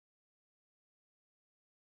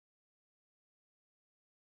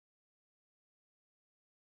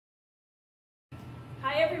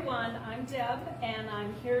Hi everyone, I'm Deb and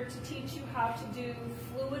I'm here to teach you how to do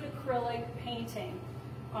fluid acrylic painting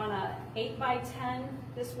on a 8x10.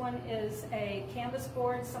 This one is a canvas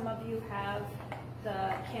board. Some of you have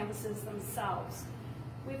the canvases themselves.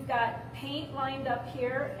 We've got paint lined up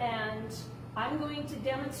here and I'm going to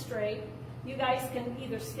demonstrate. You guys can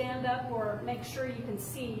either stand up or make sure you can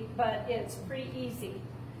see, but it's pretty easy.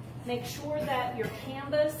 Make sure that your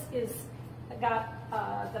canvas is got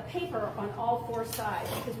the paper on all four sides,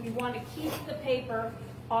 because we want to keep the paper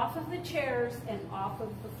off of the chairs and off of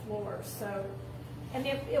the floor. So, and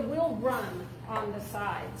it will run on the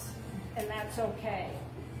sides, and that's okay.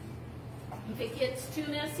 If it gets too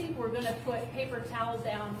messy, we're going to put paper towel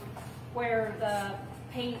down where the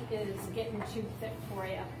paint is getting too thick for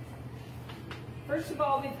you. First of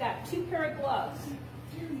all, we've got two pair of gloves.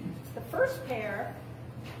 The first pair,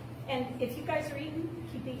 and if you guys are eating,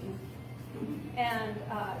 keep eating. And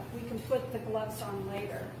we can put the gloves on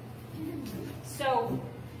later. So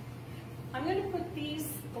I'm going to put these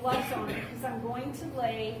gloves on because I'm going to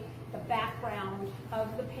lay the background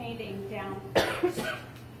of the painting down first.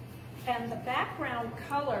 And the background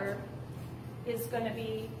color is going to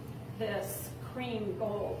be this cream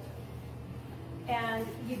gold. And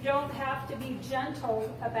you don't have to be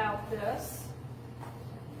gentle about this.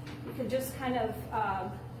 You can just kind of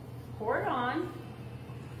pour it on.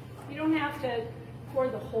 You don't have to pour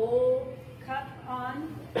the whole cup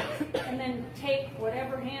on, and then take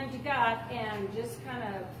whatever hand you got and just kind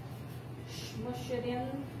of smush it in,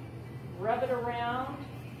 rub it around,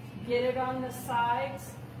 get it on the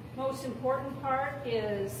sides. Most important part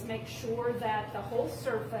is make sure that the whole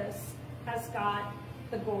surface has got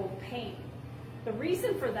the gold paint. The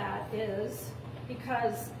reason for that is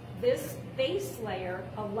because this base layer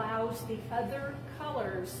allows the other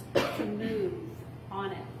colors to move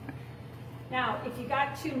on it. Now, if you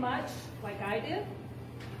got too much, like I did,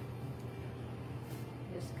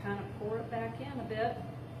 just kind of pour it back in a bit.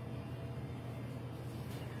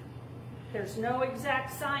 There's no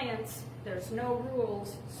exact science, there's no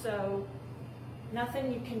rules, so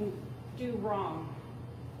nothing you can do wrong.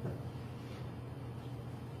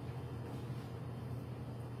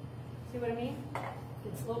 See what I mean?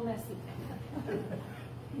 It's a little messy.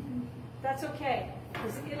 That's okay,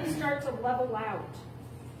 because it'll start to level out.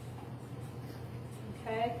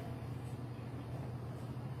 Okay?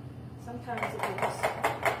 Sometimes it will just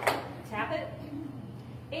tap it.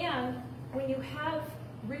 And when you have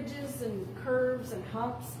ridges and curves and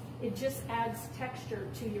humps, it just adds texture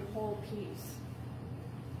to your whole piece.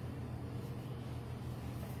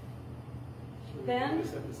 Then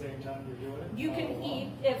at the same time you're doing it? You can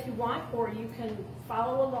eat if you want, or you can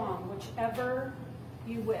follow along, whichever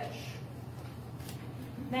you wish.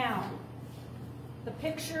 Now, the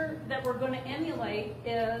picture that we're going to emulate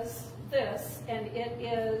is this, and it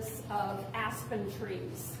is of aspen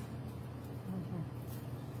trees.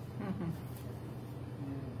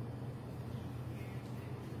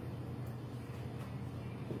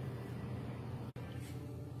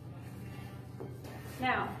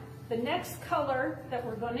 Now, the next color that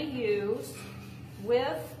we're going to use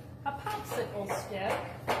with a popsicle stick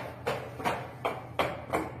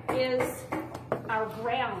is our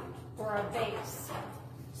ground, or our base.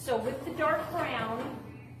 So with the dark brown,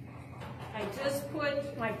 I just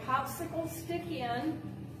put my popsicle stick in,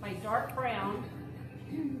 my dark brown,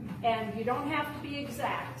 and you don't have to be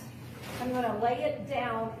exact. I'm going to lay it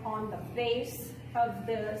down on the base of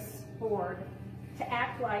this board to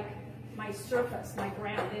act like my surface, my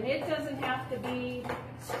ground, and it doesn't have to be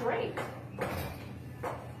straight.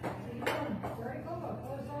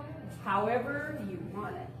 However you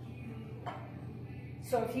want it.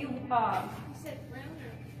 So if you, said brown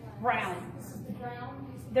or brown. This is the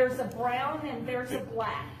brown? There's a brown and there's a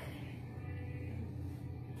black.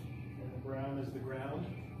 And the brown is the ground?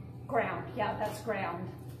 Ground, yeah, that's ground.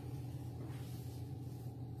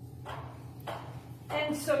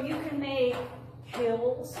 And so you can make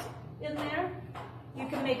hills in there. You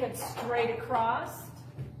can make it straight across.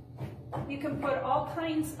 You can put all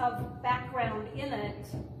kinds of background in it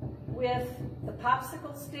with the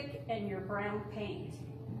popsicle stick and your brown paint.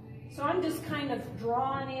 So I'm just kind of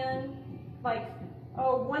drawing in like,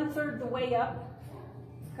 1/3 the way up,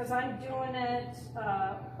 because I'm doing it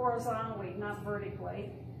horizontally, not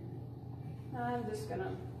vertically. I'm just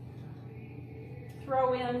gonna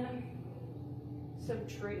throw in some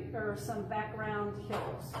tree or some background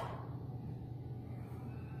hills.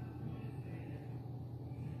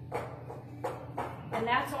 And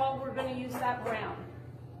that's all we're going to use that brown.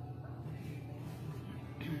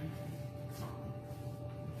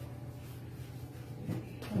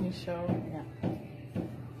 Can you show? Yeah.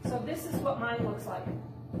 So this is what mine looks like.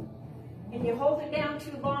 And you hold it down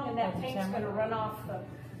too long and that paint's going to run off the...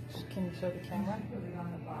 Can you show the camera?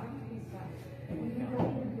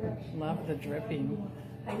 Love the dripping.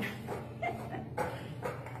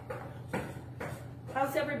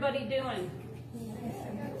 How's everybody doing?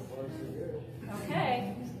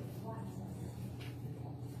 Okay.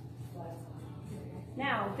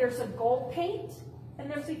 Now, there's a gold paint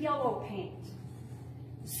and there's a yellow paint.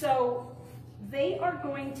 So they are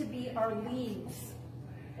going to be our leaves.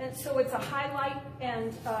 And so it's a highlight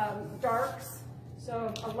and darks.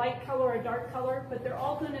 So a light color, a dark color, but they're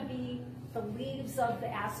all going to be the leaves of the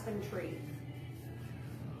aspen tree.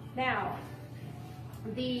 Now,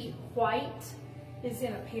 the white is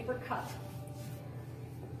in a paper cup.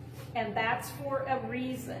 And that's for a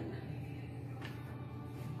reason.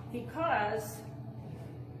 Because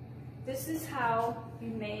this is how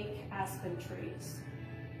you make aspen trees.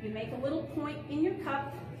 You make a little point in your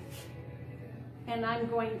cup, and I'm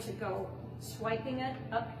going to go swiping it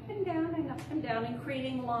up and down and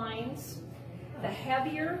creating lines. The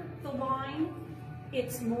heavier the line,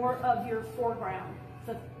 it's more of your foreground.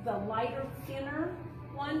 The lighter, thinner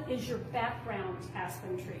one is your background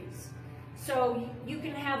aspen trees. So you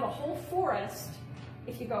can have a whole forest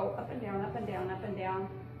if you go up and down, up and down, up and down,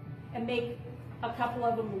 and make a couple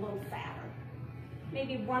of them a little fatter.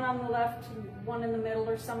 Maybe one on the left, one in the middle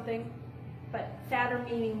or something, but fatter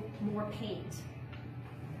meaning more paint.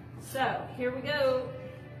 So here we go.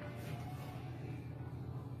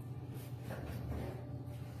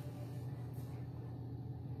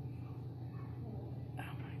 Oh my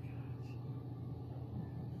gosh.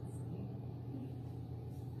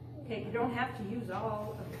 Okay, you don't have to use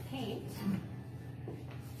all of the paint,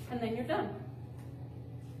 and then you're done.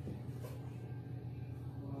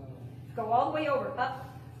 Go all the way over,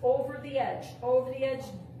 up, over the edge, over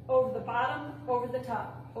the bottom, over the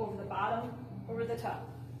top, over the bottom, over the top.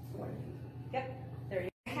 Yep, there you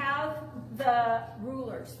go. Have the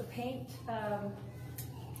rulers, the paint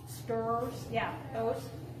stirrers, yeah, those.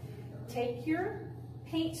 Take your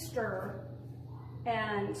paint stirrer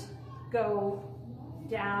and go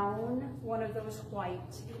down one of those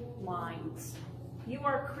white lines. You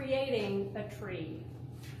are creating a tree.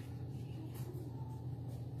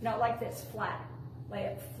 No, like this, flat. Lay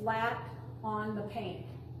it flat on the paint.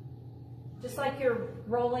 Just like you're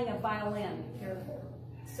rolling a violin. You're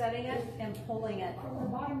setting it and pulling it. From the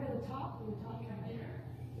bottom to the top, or the top to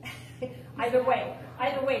the bottom? Either way,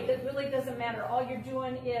 that really doesn't matter. All you're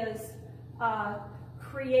doing is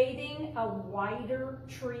creating a wider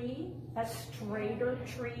tree, a straighter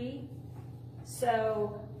tree.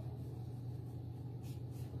 So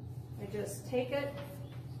I just take it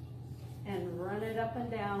and run it up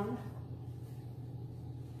and down.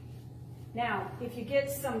 Now, if you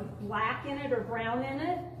get some black in it or brown in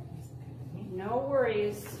it, no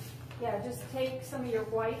worries. Yeah, just take some of your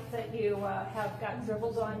white that you have got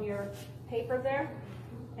dribbled on your paper there,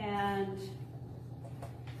 and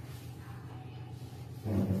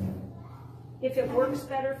if it works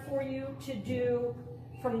better for you to do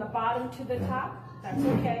from the bottom to the top, that's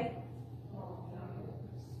okay.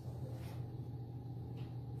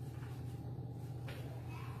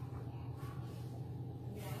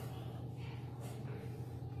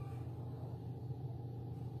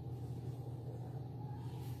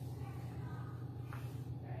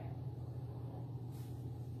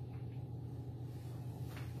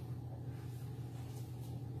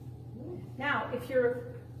 Now, if you're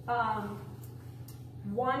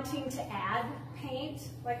wanting to add paint,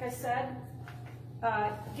 like I said,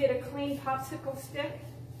 get a clean popsicle stick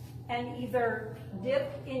and either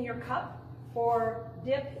dip in your cup or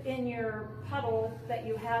dip in your puddle that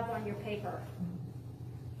you have on your paper.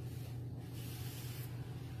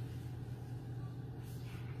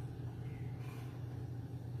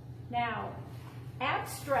 Now,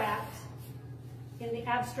 abstract, in the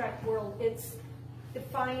abstract world, it's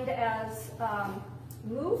defined as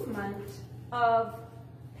movement of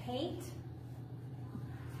paint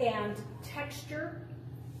and texture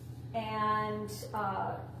and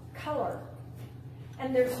color.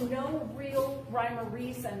 And there's no real rhyme or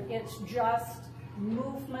reason. It's just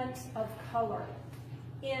movement of color.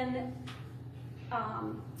 In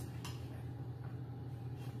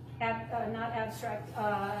not abstract,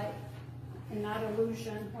 and not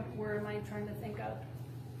illusion, what word am I trying to think of?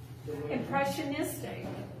 Impressionistic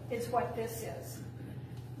is what this is.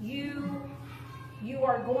 You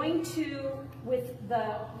are going to, with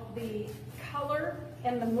the color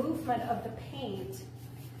and the movement of the paint,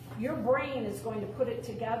 your brain is going to put it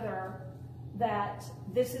together that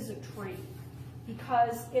this is a tree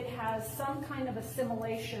because it has some kind of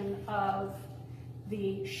assimilation of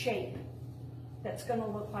the shape that's going to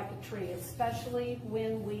look like a tree, especially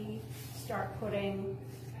when we start putting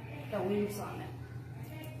the leaves on it.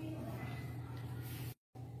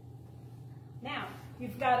 Now,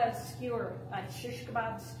 you've got a skewer, a shish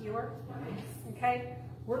kebab skewer, okay?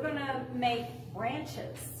 We're going to make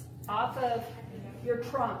branches off of your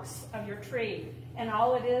trunks of your tree. And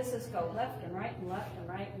all it is go left and right and left and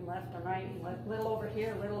right and left and right and left, little over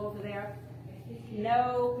here, little over there.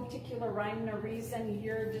 No particular rhyme or reason.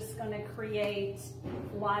 You're just going to create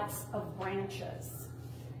lots of branches.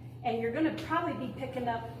 And you're going to probably be picking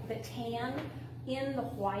up the tan in the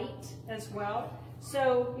white as well.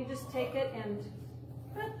 So you just take it and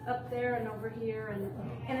put up there and over here,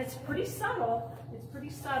 and it's pretty subtle. It's pretty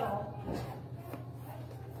subtle.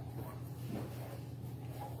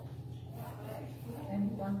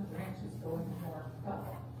 And one of the branches going more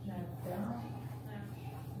up, not down.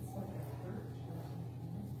 It's like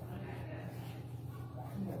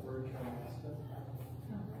a birch or something.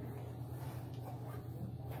 Yeah, birch or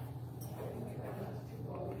something.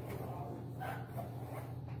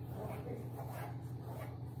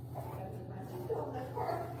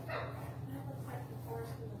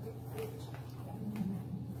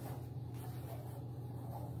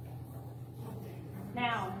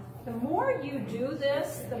 Now, the more you do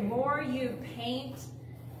this, the more you paint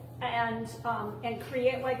and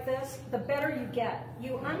create like this, the better you get.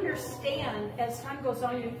 You understand, as time goes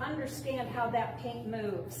on, you understand how that paint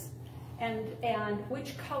moves and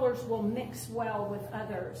which colors will mix well with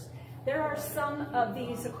others. There are some of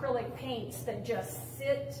these acrylic paints that just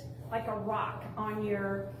sit like a rock on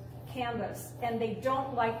your canvas and they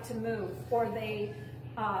don't like to move, or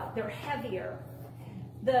they're heavier.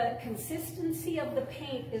 The consistency of the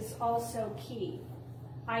paint is also key.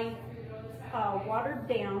 I watered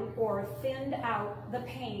down or thinned out the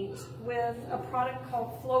paint with a product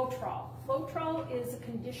called Floetrol. Floetrol is a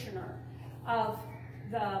conditioner of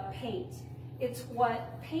the paint. It's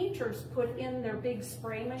what painters put in their big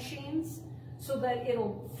spray machines so that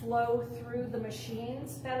it'll flow through the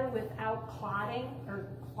machines better without clotting or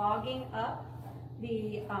clogging up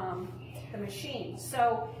the machine.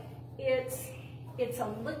 So it's a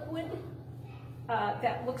liquid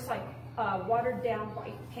that looks like watered down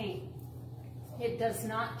white paint. It does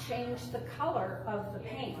not change the color of the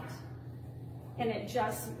paint, and it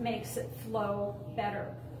just makes it flow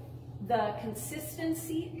better. The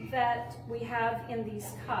consistency that we have in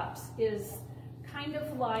these cups is kind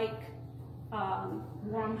of like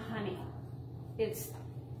warm honey. It's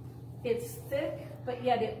thick, but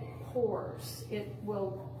yet it pours. It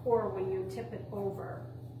will pour when you tip it over.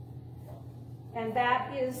 And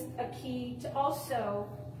that is a key to also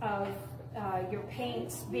of your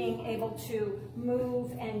paints being able to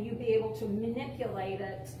move and you be able to manipulate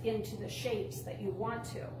it into the shapes that you want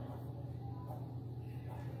to.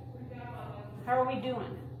 How are we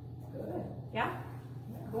doing? Good. Yeah?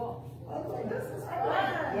 Cool. Okay, this is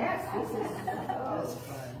fun. Yes, this is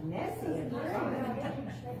messy and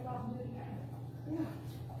fun.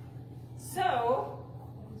 So,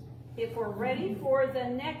 if we're ready for the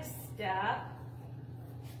next step,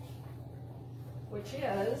 which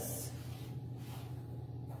is,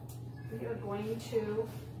 we are going to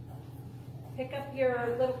pick up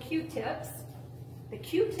your little Q-tips. The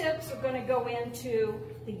Q-tips are going to go into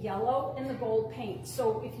the yellow and the gold paint.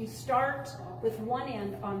 So if you start with one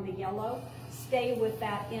end on the yellow, stay with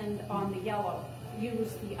that end on the yellow.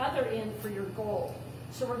 Use the other end for your gold.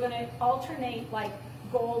 So we're going to alternate like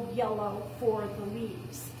gold, yellow for the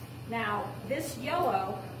leaves. Now this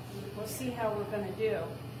yellow, we'll see how we're going to do.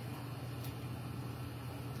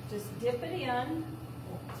 Just dip it in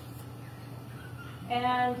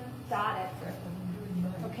and dot it,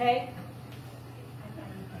 okay?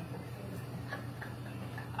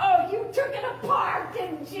 Oh, you took it apart,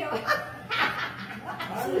 didn't you?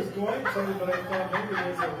 I was going to, but I thought maybe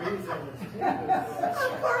there's a reason.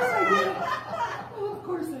 Of course I did. Oh, of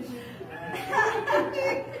course I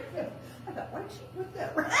did. I thought, why'd she put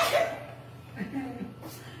that right?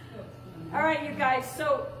 All right, you guys,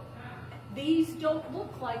 so these don't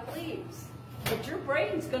look like leaves, but your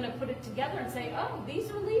brain's going to put it together and say, oh, these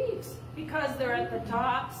are leaves, because they're at the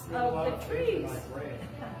tops of the trees.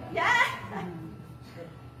 Yeah.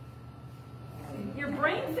 Your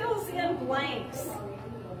brain fills in blanks.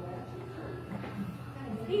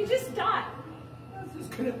 You just dot. I was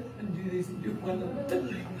just going to undo these and do one of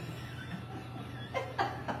them.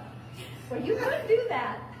 Well, you could do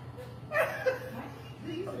that.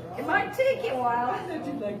 It might take you a while. I thought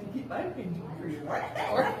you'd like to keep my painting for you.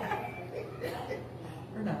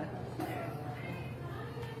 Or not.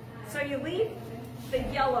 So you leave the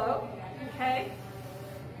yellow, okay?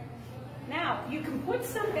 Now, you can put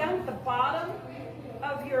some down at the bottom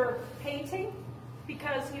of your painting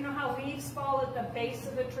because you know how leaves fall at the base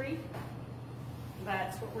of the tree?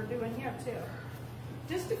 That's what we're doing here too.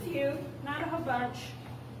 Just a few, not a whole bunch.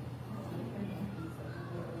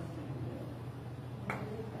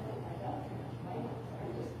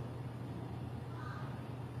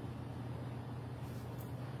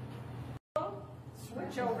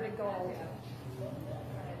 Switch over to gold.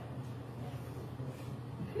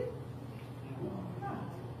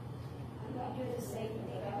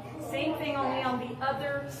 Same thing, only on the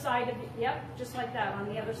other side of it. Yep, just like that, on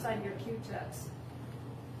the other side of your Q-tips.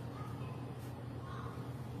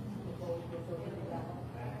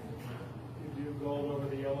 You do gold over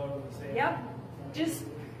the yellow and the same. Yep, just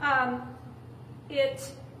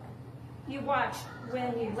you watch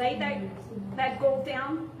when you lay that gold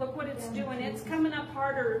down. Look what it's doing. It's coming up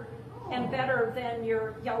harder and better than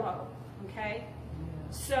your yellow. Okay,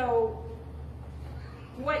 so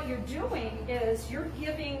what you're doing is you're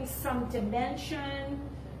giving some dimension,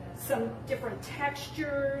 some different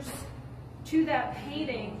textures to that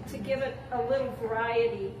painting to give it a little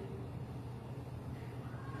variety.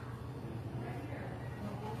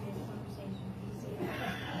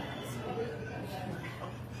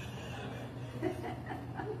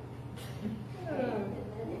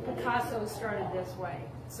 Picasso started this way,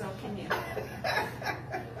 so can you?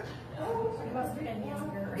 Oh, it must have been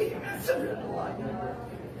younger. He must have been a lot younger.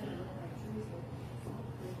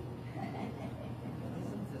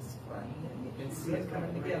 This is funny. You can see it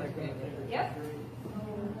coming together, can't you? Yep.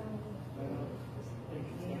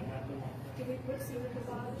 Can we put some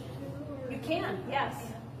collage? You can, yes.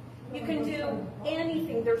 You can do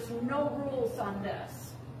anything. There's no rules on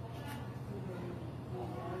this.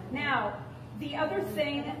 Now, the other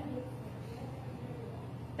thing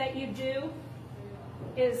that you do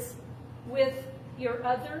is with your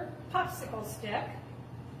other popsicle stick,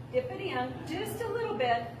 dip it in just a little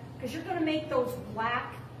bit because you're going to make those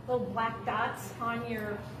little black dots on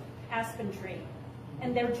your aspen tree.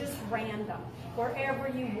 And they're just random, wherever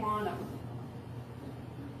you want them.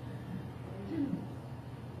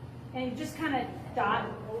 And you just kind of dot,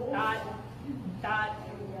 dot, dot.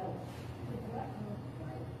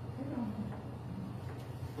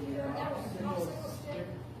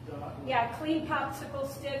 Yeah, clean popsicle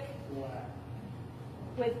stick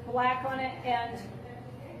with black on it. And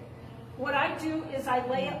what I do is I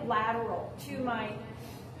lay it lateral to my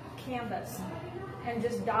canvas and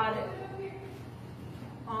just dot it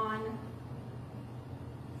on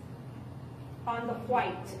the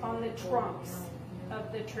white, on the trunks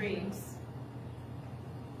of the trees.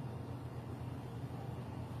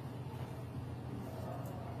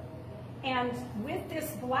 And with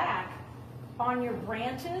this black on your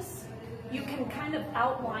branches, you can kind of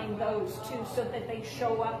outline those too so that they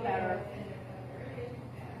show up better.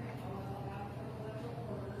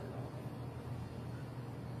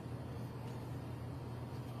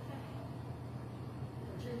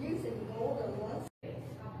 You're using gold or what?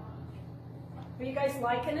 Are you guys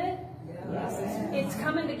liking it? Yes. It's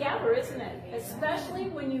coming together, isn't it? Especially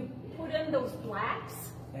when you put in those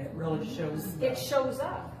blacks. It really shows. It shows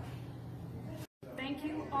up. Thank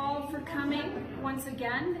you all for coming. Once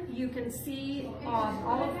again, you can see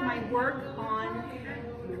all of my work on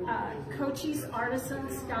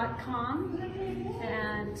coachesartisans.com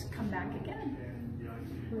and come back again.